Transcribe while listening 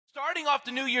Starting off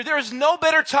the new year, there is no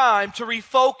better time to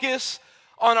refocus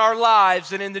on our lives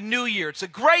than in the new year. It's a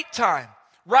great time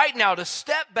right now to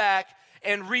step back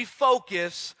and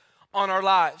refocus on our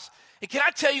lives. And can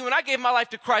I tell you, when I gave my life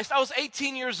to Christ, I was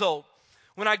 18 years old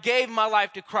when I gave my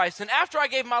life to Christ. And after I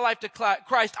gave my life to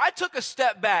Christ, I took a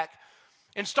step back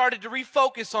and started to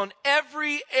refocus on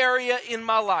every area in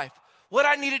my life. What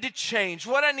I needed to change,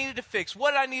 what I needed to fix,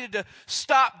 what I needed to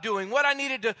stop doing, what I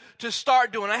needed to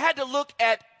start doing. I had to look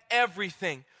at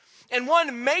everything. And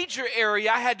one major area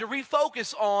I had to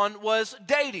refocus on was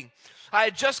dating. I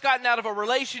had just gotten out of a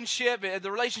relationship.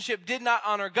 The relationship did not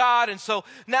honor God. And so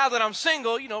now that I'm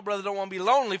single, brother don't want to be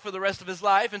lonely for the rest of his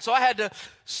life. And so I had to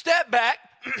step back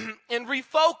and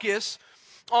refocus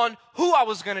on who I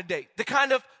was going to date, the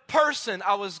kind of person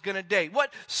I was going to date.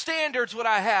 What standards would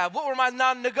I have? What were my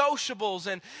non-negotiables?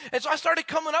 And so I started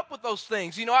coming up with those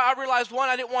things. I realized, one,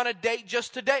 I didn't want to date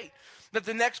just to date. That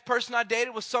the next person I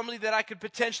dated was somebody that I could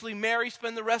potentially marry,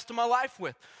 spend the rest of my life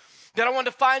with. That I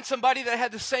wanted to find somebody that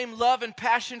had the same love and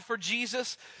passion for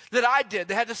Jesus that I did.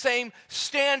 That had the same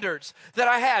standards that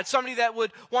I had. Somebody that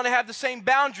would want to have the same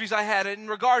boundaries I had in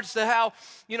regards to how,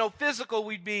 physical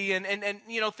we'd be and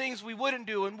things we wouldn't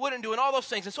do and all those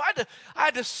things. And so I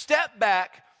had to step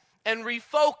back and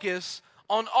refocus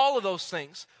on all of those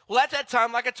things. Well, at that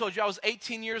time, like I told you, I was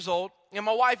 18 years old. And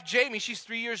my wife, Jamie, she's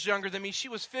 3 years younger than me. She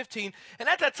was 15. And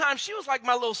at that time, she was like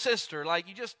my little sister. Like,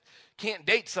 you just can't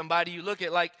date somebody you look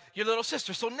at like your little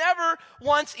sister. So never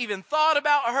once even thought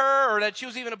about her or that she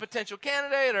was even a potential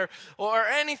candidate or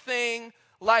anything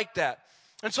like that.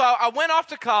 And so I went off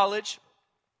to college,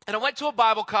 and I went to a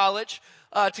Bible college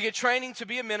to get training to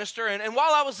be a minister. And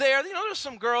while I was there, there's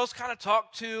some girls kind of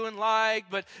talked to and liked,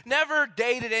 but never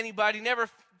dated anybody, never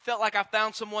felt like I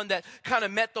found someone that kind of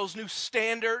met those new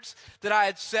standards that I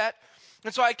had set.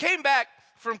 And so I came back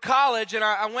from college, and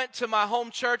I went to my home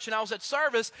church, and I was at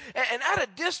service, and at a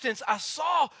distance, I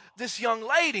saw this young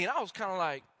lady, and I was kind of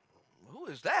like, who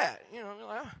is that?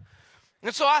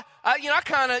 And so I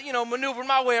kind of, maneuvered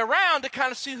my way around to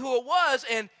kind of see who it was,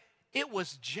 and it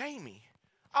was Jamie.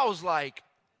 I was like,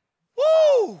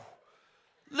 woo,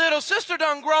 little sister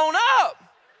done grown up.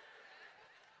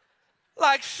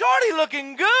 Like, shorty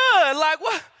looking good. Like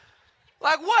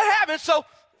what happened? So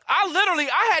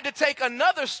I had to take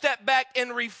another step back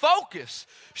and refocus.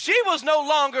 She was no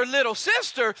longer little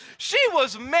sister. She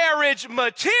was marriage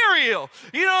material.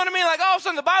 You know what I mean? Like, all of a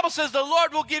sudden the Bible says the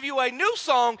Lord will give you a new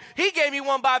song. He gave me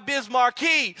one by Biz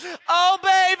Markie. Oh,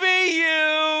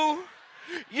 baby,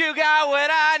 you got what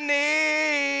I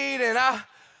need. And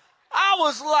I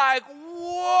was like,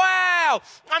 wow.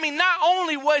 I mean, not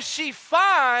only was she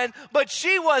fine, but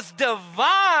she was divine.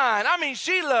 I mean,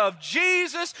 she loved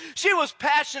Jesus. She was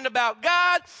passionate about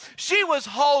God. She was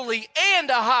holy and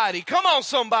a hottie. Come on,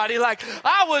 somebody. Like,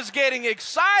 I was getting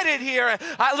excited here.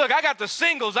 I got the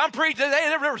singles. I'm preaching.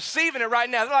 They're receiving it right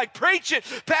now. They're like, preach it,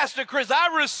 Pastor Chris.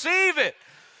 I receive it.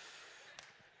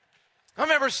 I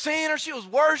remember seeing her. She was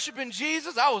worshiping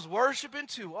Jesus. I was worshiping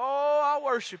too. Oh, I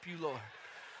worship you, Lord.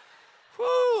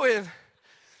 Woo, and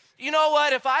you know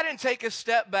what? If I didn't take a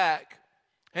step back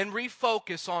and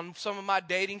refocus on some of my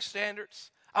dating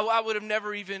standards, I would have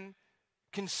never even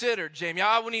considered Jamie.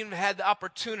 I wouldn't even have had the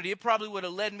opportunity. It probably would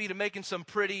have led me to making some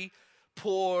pretty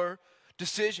poor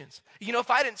decisions. If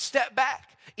I didn't step back,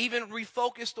 even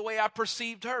refocus the way I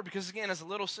perceived her, because again, as a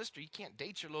little sister, you can't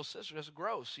date your little sister. That's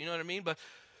gross. You know what I mean? But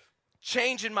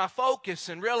changing my focus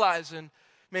and realizing,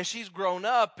 man, she's grown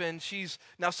up and she's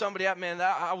now somebody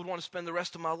that I would want to spend the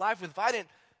rest of my life with. If I didn't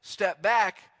step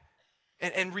back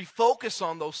and refocus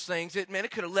on those things, it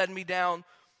could have led me down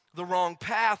the wrong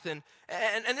path. And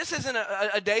this isn't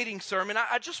a dating sermon.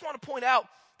 I just want to point out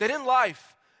that in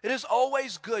life, it is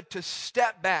always good to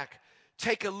step back,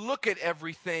 take a look at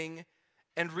everything,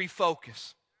 and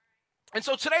refocus. And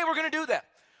so today we're going to do that.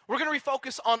 We're going to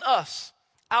refocus on us,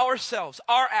 ourselves,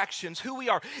 our actions, who we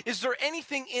are. Is there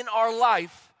anything in our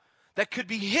life that could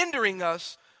be hindering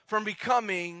us from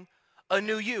becoming a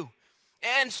new you?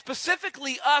 And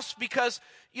specifically us, because,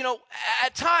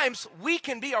 at times we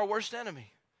can be our worst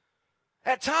enemy.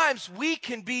 At times we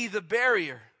can be the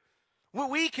barrier.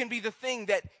 We can be the thing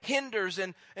that hinders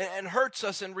and hurts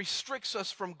us and restricts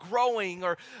us from growing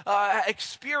or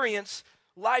experience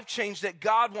life change that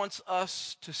God wants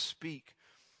us to speak.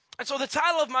 And so the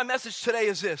title of my message today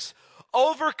is this: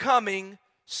 Overcoming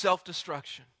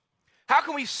Self-Destruction. How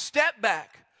can we step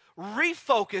back,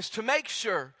 refocus to make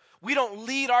sure we don't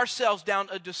lead ourselves down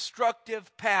a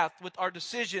destructive path with our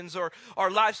decisions or our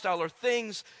lifestyle or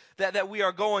things that we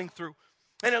are going through?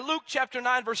 And in Luke chapter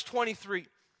 9, verse 23,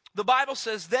 the Bible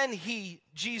says, "Then he,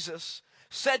 Jesus,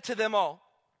 said to them all,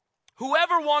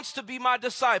 Whoever wants to be my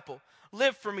disciple,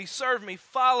 live for me, serve me,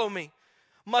 follow me,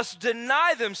 must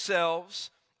deny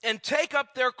themselves and take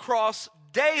up their cross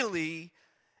daily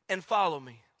and follow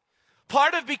me.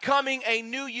 Part of becoming a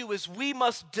new you is we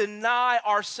must deny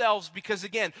ourselves because,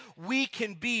 again, we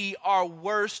can be our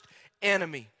worst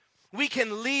enemy. We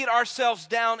can lead ourselves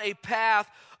down a path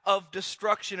of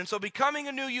destruction. And so becoming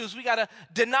a new you is we got to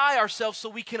deny ourselves so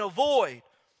we can avoid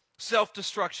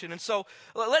self-destruction. And so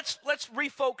let's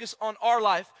refocus on our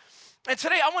life. And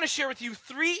today I want to share with you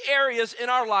 3 areas in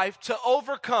our life to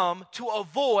overcome, to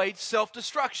avoid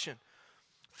self-destruction.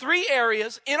 3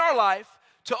 areas in our life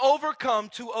to overcome,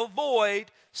 to avoid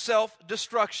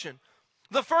self-destruction.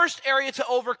 The first area to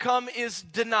overcome is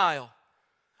denial.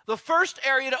 The first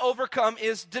area to overcome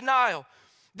is denial.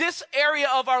 This area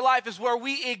of our life is where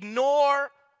we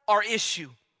ignore our issue.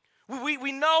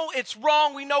 We know it's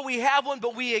wrong, we know we have one,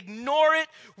 but we ignore it,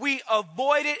 we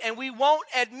avoid it, and we won't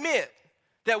admit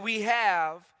that we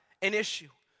have an issue.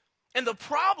 And the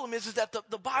problem is that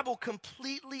the Bible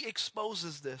completely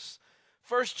exposes this.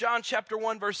 1 John chapter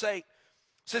 1, verse 8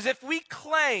 says, if we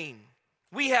claim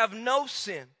we have no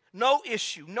sin, no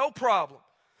issue, no problem,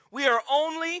 we are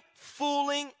only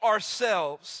fooling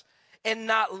ourselves and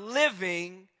not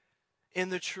living in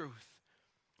the truth.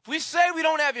 If we say we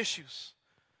don't have issues,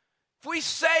 if we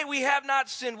say we have not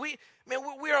sinned, we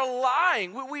are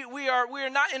lying. We are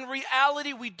not in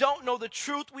reality. We don't know the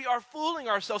truth. We are fooling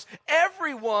ourselves.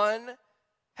 Everyone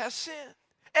has sinned.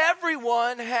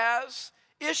 Everyone has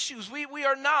issues. We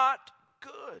are not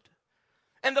good.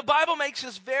 And the Bible makes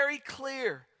this very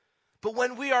clear. But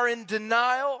when we are in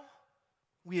denial,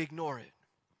 we ignore it.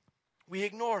 We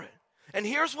ignore it. And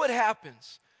here's what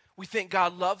happens. We think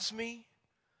God loves me.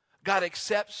 God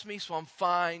accepts me, so I'm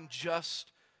fine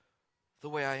just the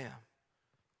way I am.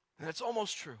 And it's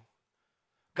almost true.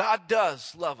 God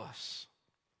does love us.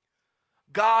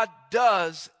 God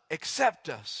does accept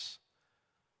us.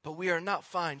 But we are not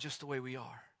fine just the way we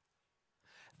are.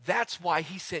 That's why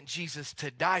he sent Jesus to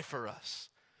die for us.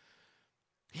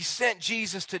 He sent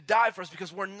Jesus to die for us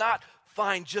because we're not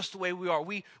fine just the way we are.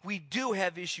 We do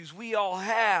have issues. We all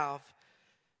have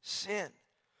sin.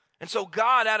 And so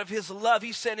God, out of his love,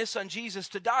 he sent his son Jesus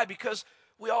to die because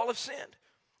we all have sinned.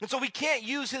 And so we can't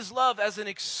use his love as an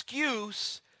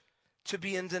excuse to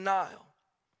be in denial.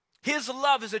 His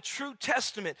love is a true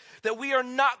testament that we are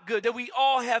not good, that we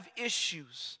all have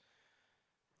issues.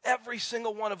 Every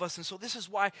single one of us. And so this is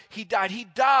why he died. He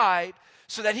died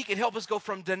so that he could help us go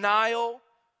from denial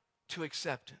to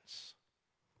acceptance.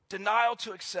 Denial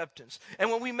to acceptance.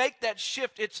 And when we make that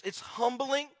shift, it's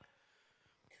humbling,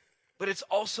 but it's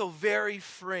also very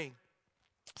freeing.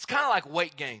 It's kind of like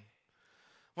weight gain.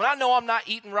 When I know I'm not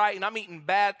eating right and I'm eating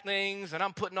bad things and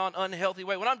I'm putting on unhealthy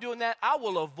weight, when I'm doing that, I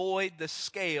will avoid the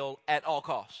scale at all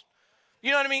costs.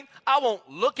 You know what I mean? I won't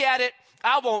look at it.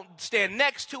 I won't stand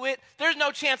next to it. There's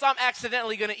no chance I'm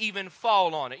accidentally going to even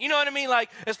fall on it. You know what I mean? Like,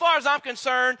 as far as I'm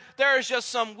concerned, there is just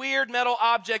some weird metal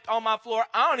object on my floor.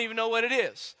 I don't even know what it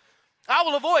is. I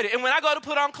will avoid it. And when I go to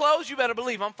put on clothes, you better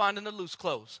believe I'm finding the loose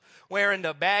clothes. Wearing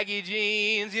the baggy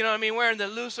jeans, you know what I mean? Wearing the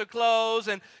looser clothes.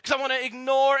 And because I want to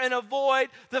ignore and avoid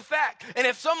the fact. And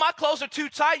if some of my clothes are too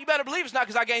tight, you better believe it's not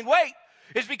because I gained weight.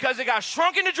 It's because it got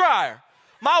shrunk in the dryer.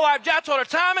 My wife, I told her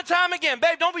time and time again,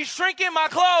 babe, don't be shrinking my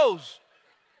clothes.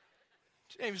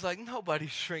 James like, nobody's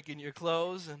shrinking your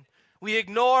clothes. And we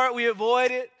ignore it. We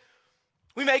avoid it.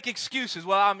 We make excuses.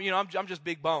 Well, I'm just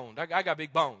big boned. I got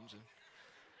big bones. And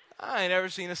I ain't ever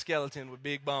seen a skeleton with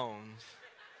big bones.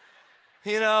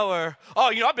 Or,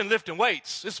 I've been lifting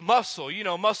weights. It's muscle.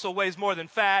 Muscle weighs more than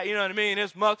fat. You know what I mean?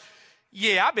 It's muscle.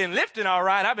 Yeah, I've been lifting all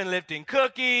right. I've been lifting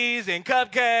cookies and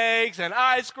cupcakes and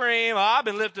ice cream. I've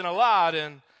been lifting a lot.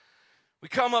 And we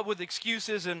come up with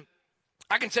excuses. And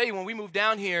I can tell you when we moved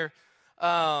down here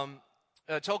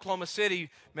to Oklahoma City,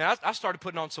 man, I started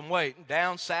putting on some weight.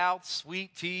 Down south,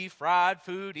 sweet tea, fried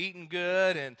food, eating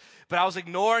good. But I was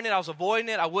ignoring it. I was avoiding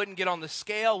it. I wouldn't get on the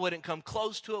scale, wouldn't come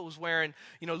close to it. Was wearing,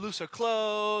 looser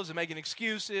clothes and making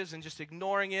excuses and just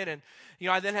ignoring it. And,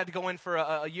 I then had to go in for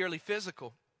a yearly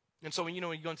physical. And so when you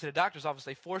go into the doctor's office,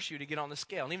 they force you to get on the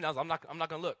scale. And even though I'm not going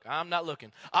to look. I'm not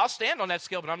looking. I'll stand on that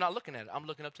scale, but I'm not looking at it. I'm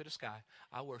looking up to the sky.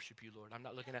 I worship you, Lord. I'm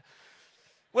not looking at.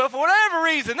 Well, for whatever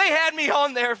reason, they had me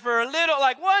on there for a little,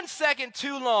 like 1 second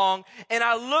too long, and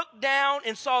I looked down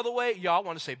and saw the weight. Y'all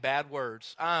want to say bad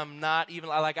words. I'm not even,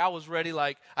 I was ready,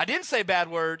 I didn't say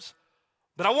bad words,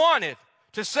 but I wanted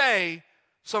to say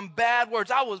some bad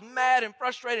words. I was mad and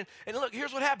frustrated. And look,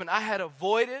 here's what happened. I had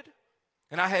avoided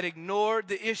and I had ignored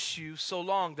the issue so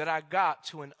long that I got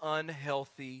to an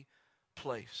unhealthy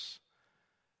place.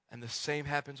 And the same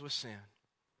happens with sin.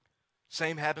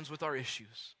 Same happens with our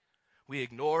issues. We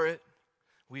ignore it,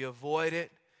 we avoid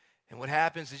it, and what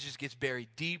happens is it just gets buried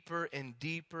deeper and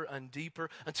deeper and deeper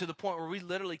until the point where we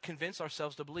literally convince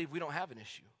ourselves to believe we don't have an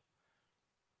issue.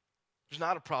 There's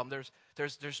not a problem.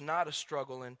 There's not a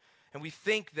struggle. And we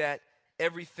think that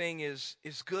everything is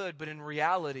good, but in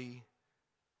reality,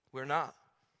 we're not.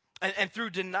 And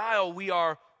through denial, we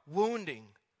are wounding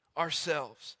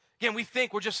ourselves. Again, we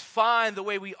think we're just fine the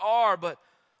way we are, but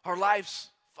our life's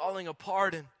falling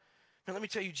apart. And let me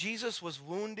tell you, Jesus was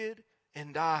wounded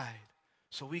and died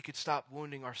so we could stop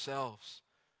wounding ourselves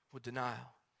with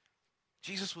denial.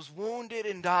 Jesus was wounded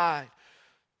and died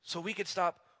so we could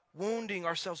stop wounding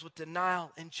ourselves with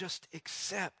denial and just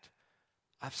accept,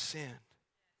 I've sinned.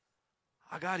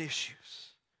 I got issues.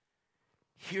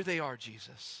 Here they are,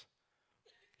 Jesus.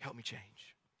 Help me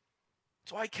change.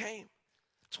 That's why I came.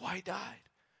 That's why I died.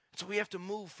 So we have to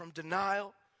move from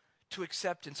denial to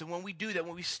acceptance. And when we do that,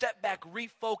 when we step back,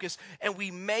 refocus, and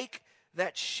we make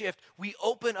that shift, we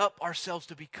open up ourselves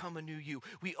to become a new you.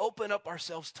 We open up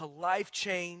ourselves to life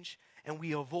change, and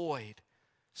we avoid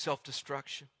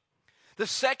self-destruction. The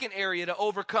second area to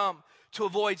overcome, to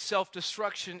avoid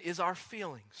self-destruction, is our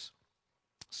feelings.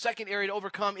 Second area to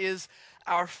overcome is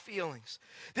our feelings.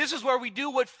 This is where we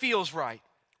do what feels right,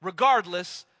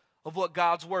 regardless of what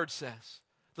God's word says,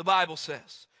 the Bible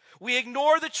says. We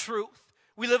ignore the truth.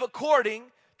 We live according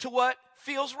to what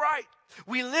feels right.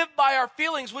 We live by our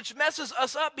feelings, which messes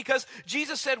us up because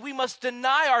Jesus said we must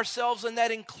deny ourselves, and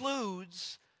that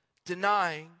includes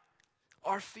denying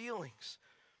our feelings.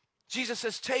 Jesus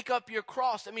says, take up your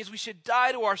cross. That means we should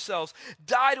die to ourselves,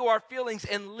 die to our feelings,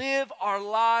 and live our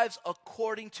lives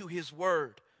according to his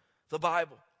word, the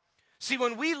Bible. See,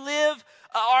 when we live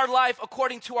our life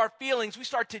according to our feelings, we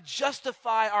start to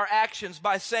justify our actions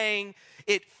by saying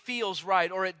it feels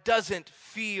right or it doesn't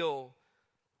feel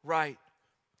right.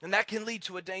 And that can lead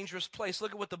to a dangerous place.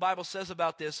 Look at what the Bible says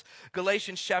about this.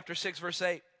 Galatians chapter 6, verse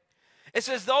 8. It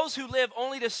says, those who live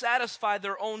only to satisfy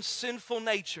their own sinful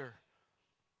nature,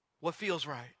 what feels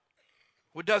right,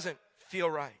 what doesn't feel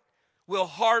right, will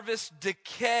harvest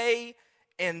decay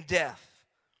and death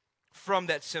from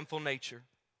that sinful nature.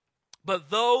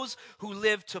 But those who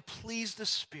live to please the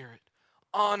Spirit,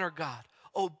 honor God,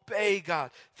 obey God,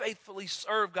 faithfully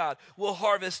serve God, will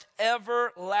harvest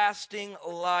everlasting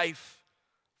life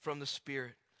from the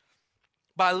Spirit.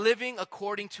 By living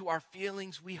according to our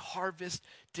feelings, we harvest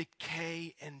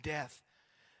decay and death.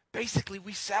 Basically,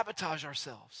 we sabotage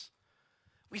ourselves.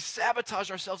 We sabotage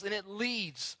ourselves, and it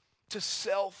leads to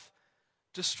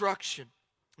self-destruction.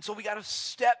 And so we got to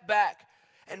step back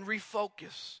and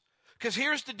refocus. Because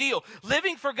here's the deal.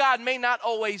 Living for God may not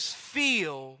always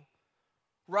feel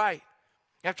right.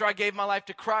 After I gave my life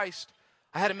to Christ,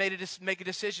 I had to make a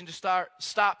decision to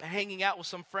stop hanging out with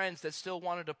some friends that still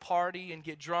wanted to party and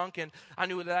get drunk, and I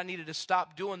knew that I needed to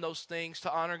stop doing those things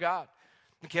to honor God.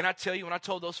 And can I tell you, when I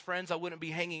told those friends I wouldn't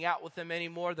be hanging out with them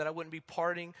anymore, that I wouldn't be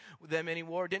partying with them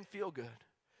anymore, it didn't feel good.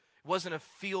 It wasn't a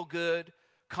feel-good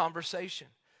conversation.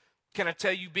 Can I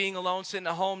tell you, being alone, sitting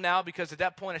at home now, because at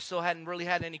that point I still hadn't really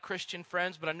had any Christian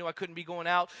friends, but I knew I couldn't be going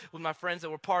out with my friends that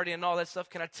were partying and all that stuff.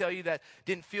 Can I tell you that it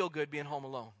didn't feel good being home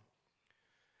alone?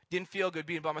 Didn't feel good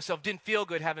being by myself. Didn't feel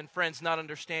good having friends not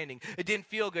understanding. It didn't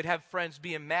feel good having friends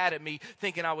being mad at me,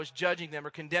 thinking I was judging them or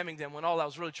condemning them, when all I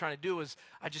was really trying to do was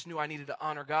I just knew I needed to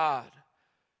honor God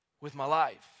with my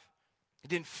life. It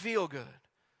didn't feel good,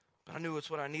 but I knew it's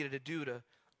what I needed to do to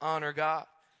honor God.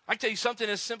 I can tell you something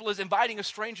as simple as inviting a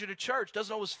stranger to church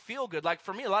doesn't always feel good. Like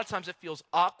for me, a lot of times it feels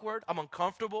awkward. I'm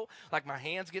uncomfortable. Like my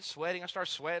hands get sweating. I start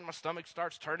sweating. My stomach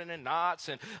starts turning in knots,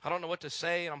 and I don't know what to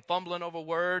say, and I'm fumbling over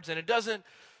words, and it doesn't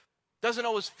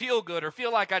always feel good or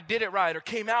feel like I did it right or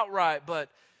came out right, but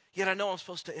yet I know I'm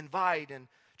supposed to invite and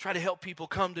try to help people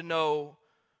come to know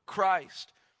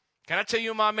Christ. Can I tell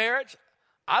you, in my marriage,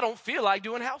 I don't feel like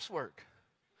doing housework.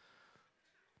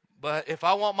 But if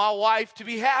I want my wife to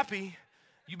be happy,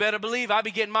 you better believe I'll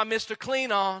be getting my Mr. Clean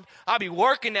on. I'll be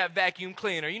working that vacuum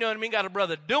cleaner. You know what I mean? Got a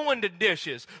brother doing the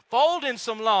dishes, folding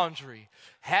some laundry.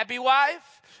 Happy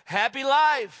wife, happy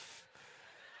life.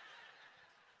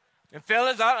 And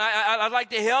fellas, I'd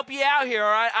like to help you out here,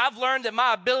 all right? I've learned that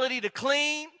my ability to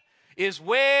clean is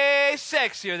way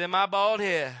sexier than my bald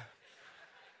head.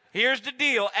 Here's the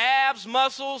deal. Abs,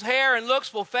 muscles, hair, and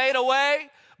looks will fade away,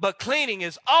 but cleaning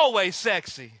is always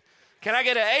sexy. Can I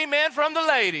get an amen from the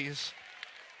ladies?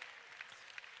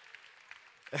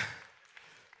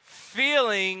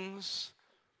 Feelings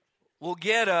will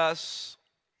get us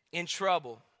in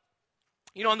trouble.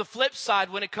 You know, on the flip side,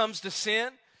 when it comes to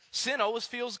sin always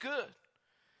feels good.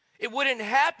 It wouldn't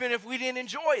happen if we didn't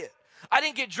enjoy it. I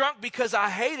didn't get drunk because I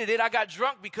hated it. I got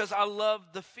drunk because I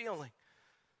loved the feeling.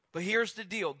 But here's the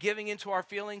deal. Giving into our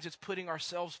feelings, it's putting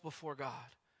ourselves before God.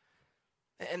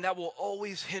 And that will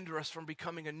always hinder us from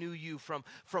becoming a new you, from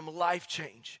life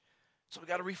change. So we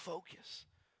got to refocus.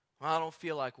 Well, I don't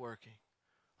feel like working.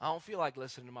 I don't feel like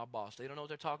listening to my boss. They don't know what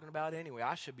they're talking about anyway.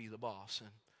 I should be the boss. And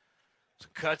so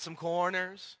cut some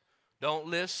corners. Don't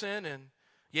listen. And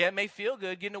yeah, it may feel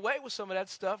good getting away with some of that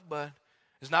stuff, but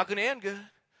it's not going to end good.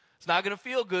 It's not going to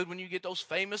feel good when you get those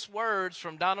famous words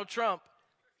from Donald Trump,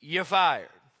 "You're fired."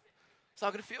 It's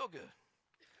not going to feel good.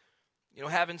 You know,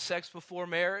 having sex before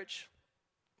marriage,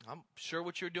 I'm sure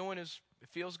what you're doing it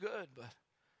feels good, but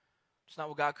it's not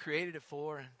what God created it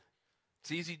for. And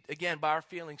it's easy, again, by our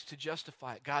feelings to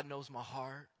justify it. God knows my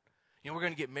heart. You know, we're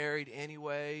going to get married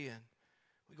anyway, and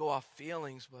we go off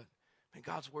feelings, but man,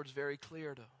 God's word's very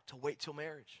clear to wait till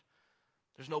marriage.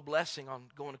 There's no blessing on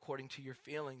going according to your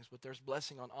feelings, but there's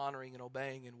blessing on honoring and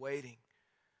obeying and waiting.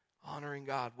 Honoring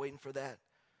God, waiting for that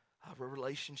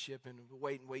relationship, and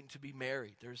waiting to be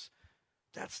married.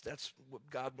 That's what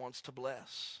God wants to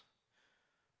bless.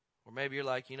 Or maybe you're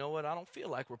like, you know what? I don't feel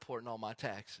like reporting all my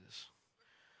taxes.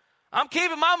 I'm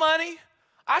keeping my money.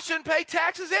 I shouldn't pay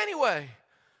taxes anyway.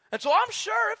 And so I'm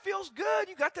sure it feels good.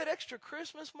 You got that extra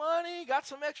Christmas money, got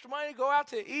some extra money to go out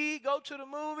to eat, go to the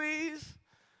movies.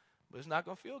 But it's not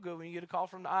going to feel good when you get a call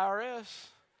from the IRS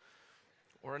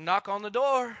or a knock on the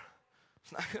door.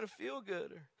 It's not going to feel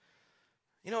good. Or,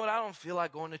 you know what? I don't feel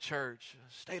like going to church. I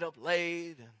stayed up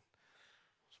late and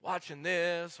was watching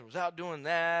this or was out doing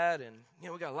that. And, you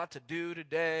know, we got a lot to do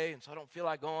today. And so I don't feel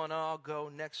like going. I'll go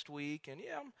next week. And,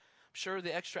 yeah, I'm sure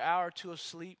the extra hour or two of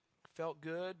sleep felt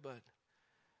good. But,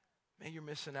 man, you're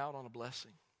missing out on a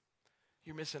blessing.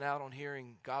 You're missing out on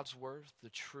hearing God's word, the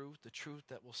truth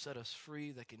that will set us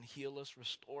free, that can heal us,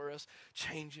 restore us,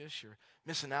 change us. You're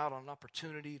missing out on an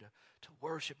opportunity to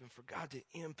worship and for God to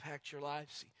impact your life.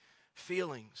 See,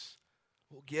 feelings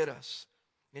will get us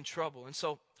in trouble. And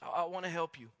so I want to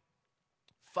help you.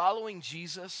 Following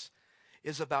Jesus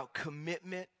is about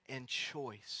commitment and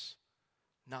choice,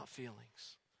 not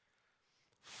feelings.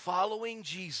 Following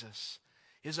Jesus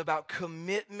is about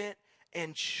commitment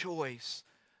and choice,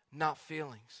 not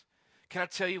feelings. Can I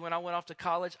tell you, when I went off to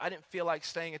college, I didn't feel like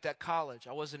staying at that college.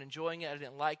 I wasn't enjoying it. I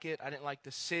didn't like it. I didn't like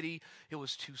the city. It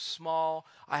was too small.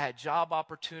 I had job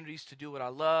opportunities to do what I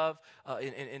love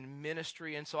in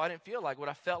ministry. And so I didn't feel like what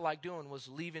I felt like doing was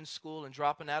leaving school and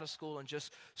dropping out of school and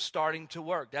just starting to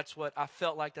work. That's what I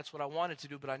felt like. That's what I wanted to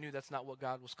do. But I knew that's not what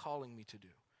God was calling me to do.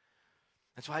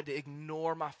 And so I had to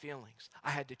ignore my feelings.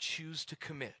 I had to choose to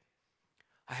commit.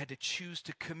 I had to choose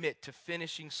to commit to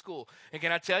finishing school. And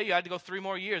can I tell you, I had to go 3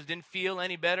 more years. Didn't feel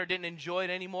any better, didn't enjoy it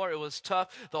anymore. It was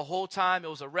tough the whole time. It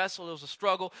was a wrestle, it was a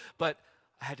struggle, but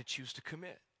I had to choose to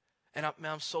commit. And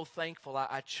I'm so thankful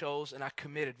I chose and I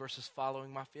committed versus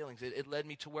following my feelings. It led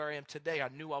me to where I am today. I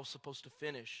knew I was supposed to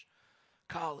finish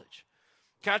college.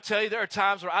 Can I tell you, there are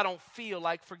times where I don't feel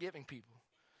like forgiving people.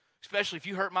 Especially if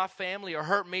you hurt my family or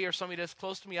hurt me or somebody that's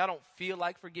close to me, I don't feel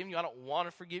like forgiving you. I don't want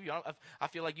to forgive you. I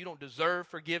feel like you don't deserve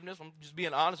forgiveness. I'm just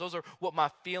being honest. Those are what my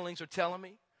feelings are telling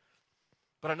me.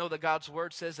 But I know that God's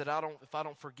word says that if I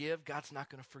don't forgive, God's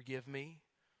not going to forgive me.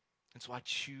 And so I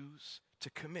choose to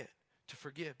commit to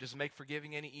forgive. Does it make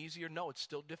forgiving any easier? No, it's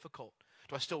still difficult.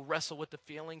 Do I still wrestle with the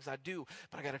feelings? I do.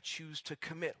 But I got to choose to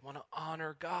commit. I want to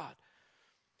honor God.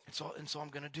 And so I'm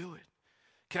going to do it.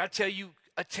 Can I tell you,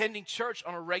 attending church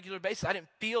on a regular basis, I didn't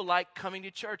feel like coming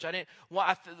to church. One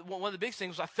of the biggest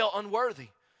things was I felt unworthy.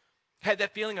 Had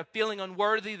that feeling of feeling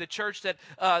unworthy. The church that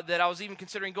I was even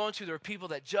considering going to, there were people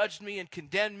that judged me and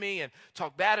condemned me and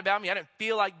talked bad about me. I didn't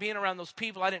feel like being around those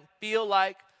people. I didn't feel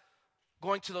like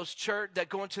going to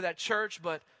that church,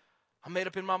 but I made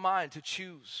up in my mind to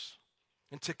choose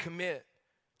and to commit,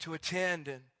 to attend.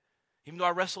 And even though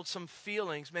I wrestled some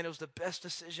feelings, man, it was the best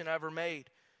decision I ever made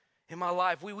in my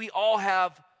life. We all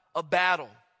have a battle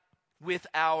with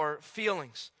our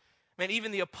feelings. Man,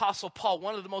 even the Apostle Paul,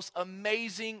 one of the most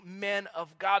amazing men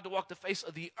of God to walk the face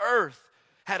of the earth,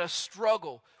 had a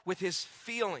struggle with his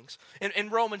feelings. In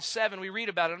Romans 7, we read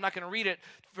about it. I'm not going to read it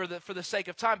for the sake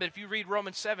of time, but if you read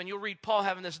Romans 7, you'll read Paul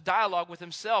having this dialogue with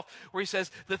himself where he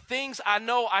says, the things I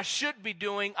know I should be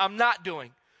doing, I'm not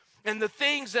doing. And the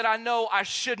things that I know I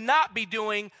should not be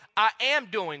doing, I am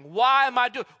doing. Why am I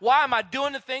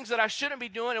doing the things that I shouldn't be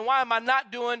doing? And why am I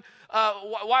not doing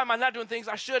things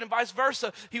I should? And vice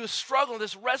versa. He was struggling,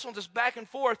 this wrestling, this back and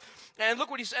forth. And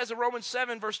look what he says in Romans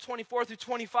 7, verse 24 through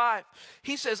 25.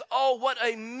 He says, oh, what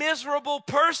a miserable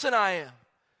person I am.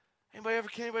 Can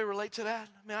anybody relate to that?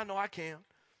 I mean, I know I can.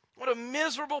 What a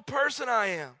miserable person I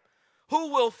am.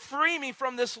 Who will free me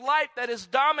from this life that is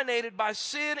dominated by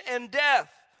sin and death?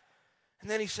 And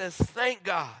then he says, thank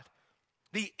God.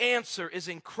 The answer is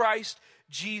in Christ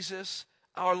Jesus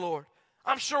our Lord.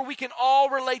 I'm sure we can all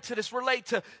relate to this, relate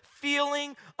to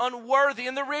feeling unworthy.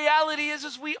 And the reality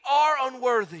is we are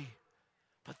unworthy.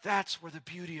 But that's where the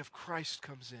beauty of Christ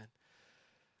comes in.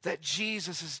 That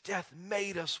Jesus' death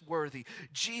made us worthy.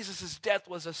 Jesus' death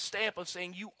was a stamp of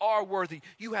saying, you are worthy.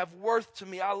 You have worth to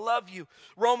me. I love you.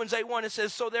 Romans 8:1, it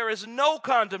says, so there is no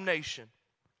condemnation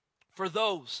for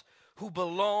those who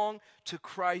belong to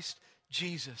Christ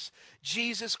Jesus.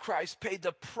 Jesus Christ paid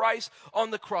the price on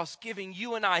the cross, giving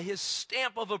you and I his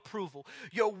stamp of approval.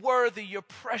 You're worthy. You're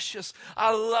precious.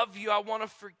 I love you. I want to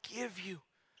forgive you.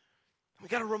 We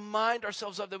got to remind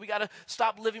ourselves of that. We got to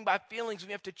stop living by feelings.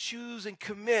 We have to choose and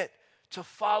commit to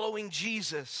following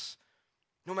Jesus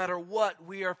no matter what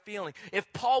we are feeling.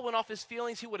 If Paul went off his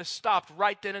feelings, he would have stopped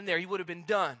right then and there. He would have been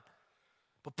done.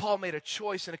 But Paul made a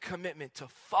choice and a commitment to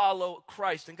follow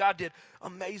Christ. And God did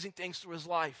amazing things through his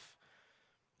life.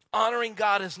 Honoring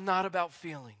God is not about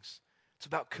feelings. It's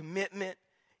about commitment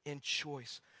and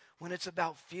choice. When it's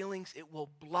about feelings, it will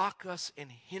block us and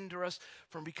hinder us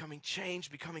from becoming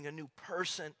changed, becoming a new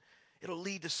person. It'll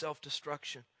lead to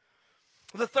self-destruction.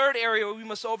 The third area we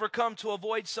must overcome to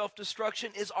avoid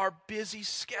self-destruction is our busy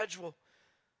schedule.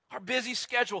 Our busy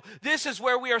schedule. This is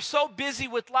where we are so busy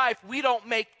with life, we don't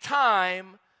make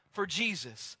time for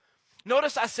Jesus.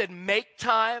 Notice I said make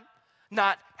time,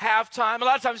 not have time. A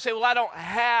lot of times you say, well, I don't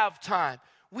have time.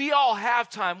 We all have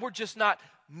time. We're just not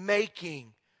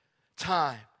making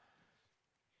time.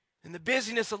 In the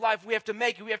busyness of life, we have to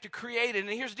make it. We have to create it. And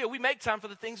here's the deal. We make time for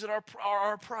the things that are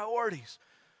our priorities.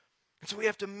 And so we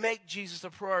have to make Jesus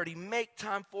a priority. Make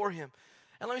time for him.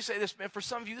 And let me say this, man. For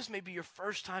some of you, this may be your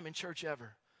first time in church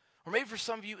ever. Or maybe for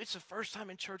some of you, it's the first time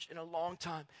in church in a long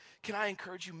time. Can I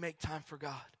encourage you, make time for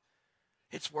God?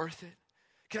 It's worth it.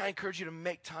 Can I encourage you to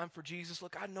make time for Jesus?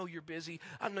 Look, I know you're busy.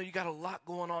 I know you got a lot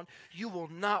going on. You will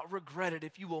not regret it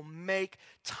if you will make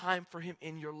time for him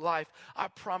in your life. I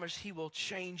promise he will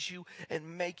change you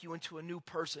and make you into a new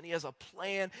person. He has a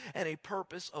plan and a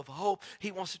purpose of hope.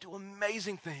 He wants to do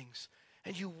amazing things.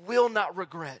 And you will not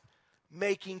regret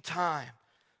making time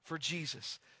for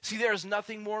Jesus. See, there is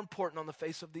nothing more important on the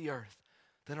face of the earth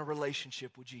than a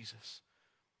relationship with Jesus.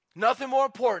 Nothing more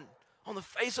important on the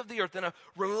face of the earth than a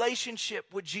relationship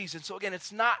with Jesus. So again,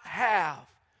 it's not have,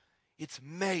 it's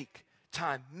make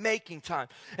time, making time.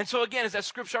 And so again, as that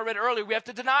scripture I read earlier, we have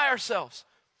to deny ourselves.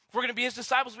 If we're going to be his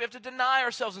disciples, we have to deny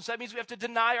ourselves. And so that means we have to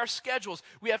deny our schedules.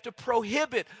 We have to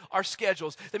prohibit our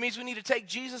schedules. That means we need to take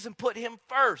Jesus and put him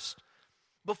first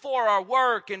before our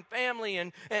work and family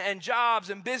and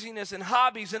jobs and busyness and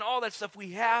hobbies and all that stuff.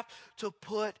 We have to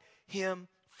put him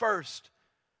first.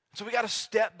 So we got to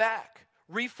step back.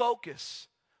 Refocus.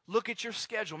 Look at your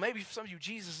schedule. Maybe for some of you,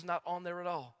 Jesus is not on there at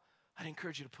all. I'd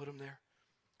encourage you to put him there.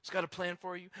 He's got a plan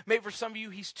for you. Maybe for some of you,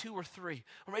 he's 2 or 3.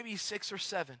 Or maybe he's 6 or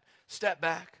 7. Step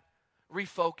back.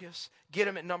 Refocus. Get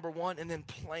him at number 1 and then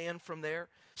plan from there.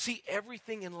 See,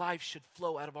 everything in life should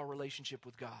flow out of our relationship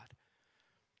with God.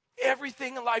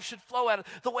 Everything in life should flow out of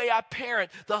the way I parent,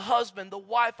 the husband, the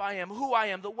wife I am, who I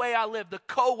am, the way I live, the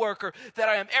coworker that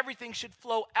I am. Everything should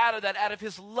flow out of that, out of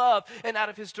his love and out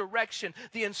of his direction,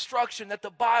 the instruction that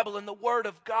the Bible and the Word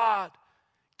of God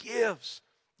gives.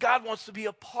 God wants to be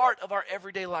a part of our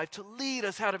everyday life, to lead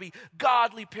us how to be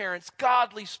godly parents,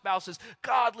 godly spouses,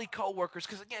 godly coworkers,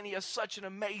 because again, he has such an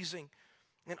amazing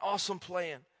and awesome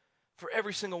plan for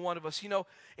every single one of us. You know,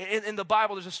 in the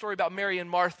Bible, there's a story about Mary and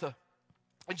Martha.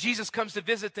 And Jesus comes to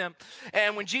visit them.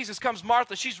 And when Jesus comes,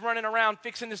 Martha, she's running around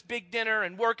fixing this big dinner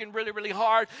and working really, really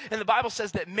hard. And the Bible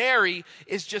says that Mary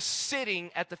is just sitting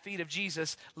at the feet of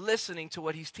Jesus, listening to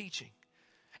what he's teaching.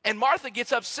 And Martha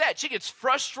gets upset. She gets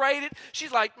frustrated.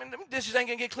 She's like, man, them dishes ain't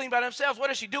going to get cleaned by themselves.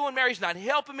 What is she doing? Mary's not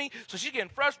helping me. So she's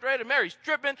getting frustrated. Mary's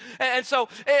tripping. And so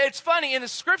it's funny. In the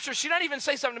scripture, she don't even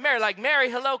say something to Mary like, Mary,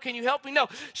 hello, can you help me? No,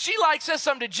 she like says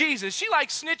something to Jesus. She like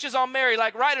snitches on Mary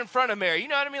like right in front of Mary. You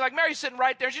know what I mean? Like Mary's sitting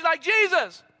right there. She's like,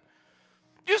 Jesus,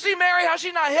 do you see Mary, how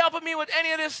she's not helping me with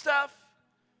any of this stuff?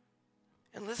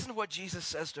 And listen to what Jesus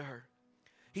says to her.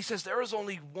 He says, there is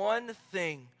only one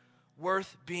thing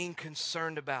worth being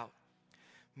concerned about.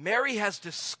 Mary has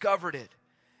discovered it,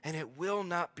 and it will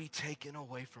not be taken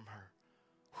away from her.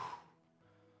 Whew.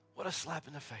 What a slap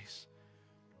in the face.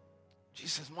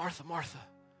 Jesus says, Martha, Martha,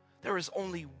 there is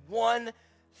only one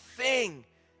thing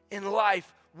in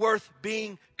life worth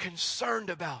being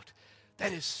concerned about.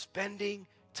 That is spending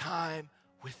time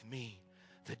with me.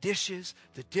 The dishes,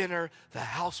 the dinner, the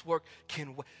housework,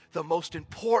 the most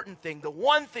important thing, the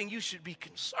one thing you should be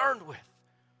concerned with,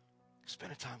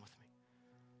 spending time with me.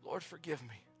 Lord, forgive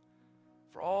me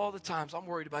for all the times I'm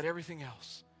worried about everything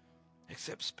else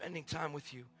except spending time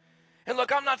with you. And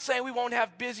look, I'm not saying we won't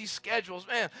have busy schedules.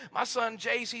 Man, my son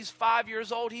Jace, he's 5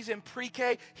 years old. He's in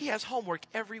pre-K. He has homework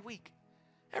every week.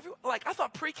 I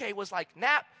thought pre-K was like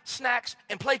nap, snacks,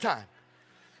 and playtime.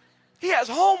 He has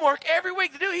homework every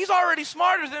week to do. He's already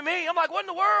smarter than me. I'm like, what in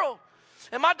the world?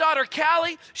 And my daughter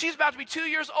Callie, she's about to be 2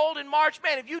 years old in March.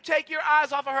 Man, if you take your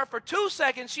eyes off of her for 2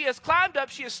 seconds, she has climbed up.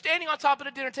 She is standing on top of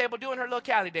the dinner table doing her little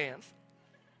Callie dance.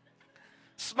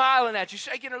 Smiling at you,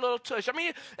 shaking her little tush. I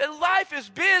mean, life is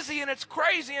busy and it's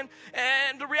crazy,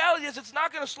 and the reality is it's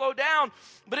not going to slow down.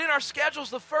 But in our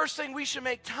schedules, the first thing we should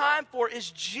make time for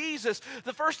is Jesus.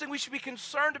 The first thing we should be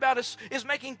concerned about is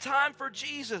making time for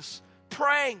Jesus.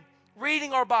 Praying,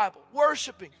 reading our Bible,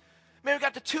 worshiping. Man, we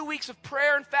got the 2 weeks of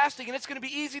prayer and fasting, and it's going to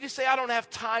be easy to say, I don't have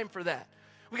time for that.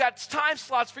 We got time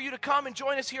slots for you to come and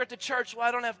join us here at the church. Well, I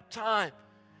don't have time.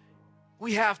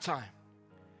 We have time.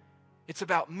 It's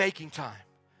about making time.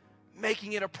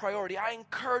 Making it a priority. I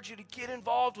encourage you to get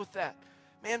involved with that.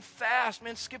 Man, fast.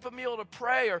 Man, skip a meal to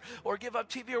pray or give up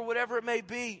TV or whatever it may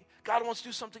be. God wants to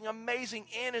do something amazing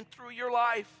in and through your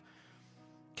life.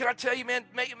 Can I tell you, man,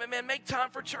 make time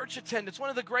for church attendance. One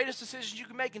of the greatest decisions you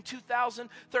can make in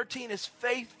 2013 is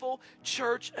faithful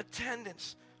church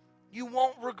attendance. You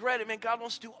won't regret it, man. God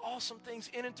wants to do awesome things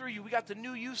in and through you. We got the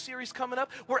new youth series coming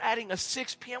up. We're adding a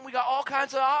 6 p.m. We got all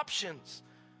kinds of options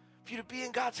for you to be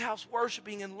in God's house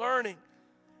worshiping and learning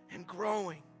and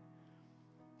growing.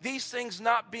 These things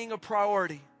not being a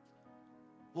priority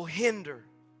will hinder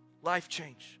life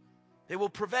change. They will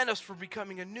prevent us from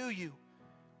becoming a new you,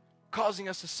 causing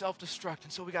us to self-destruct.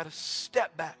 And so we got to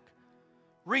step back,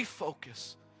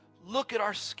 refocus, look at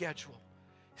our schedule.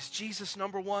 Is Jesus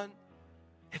number one?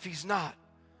 If he's not,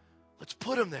 let's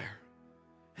put him there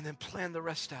and then plan the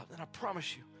rest out. And I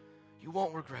promise you, you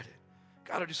won't regret it.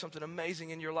 God will do something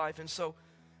amazing in your life. And so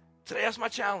today, that's my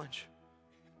challenge.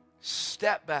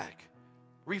 Step back.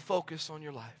 Refocus on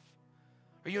your life.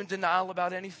 Are you in denial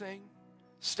about anything?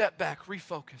 Step back.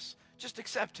 Refocus. Just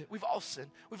accept it. We've all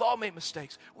sinned. We've all made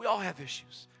mistakes. We all have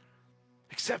issues.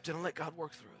 Accept it and let God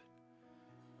work through it.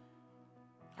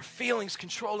 Are feelings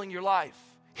controlling your life,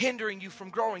 hindering you from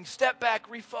growing? Step back.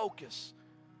 Refocus.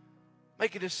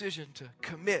 Make a decision to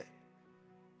commit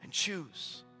and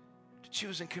choose.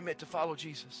 Choose and commit to follow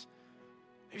Jesus.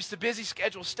 Maybe it's the busy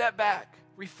schedule. Step back,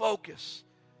 refocus.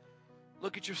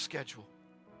 Look at your schedule.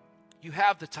 You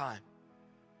have the time.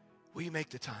 Will you make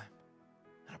the time?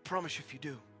 And I promise you, if you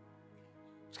do,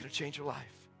 it's going to change your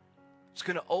life. It's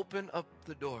going to open up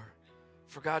the door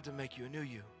for God to make you a new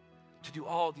you, to do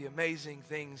all the amazing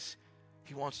things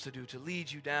he wants to do, to lead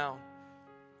you down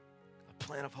a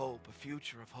plan of hope, a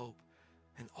future of hope,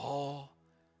 and all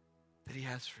that he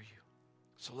has for you.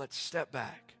 So let's step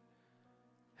back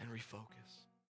and refocus.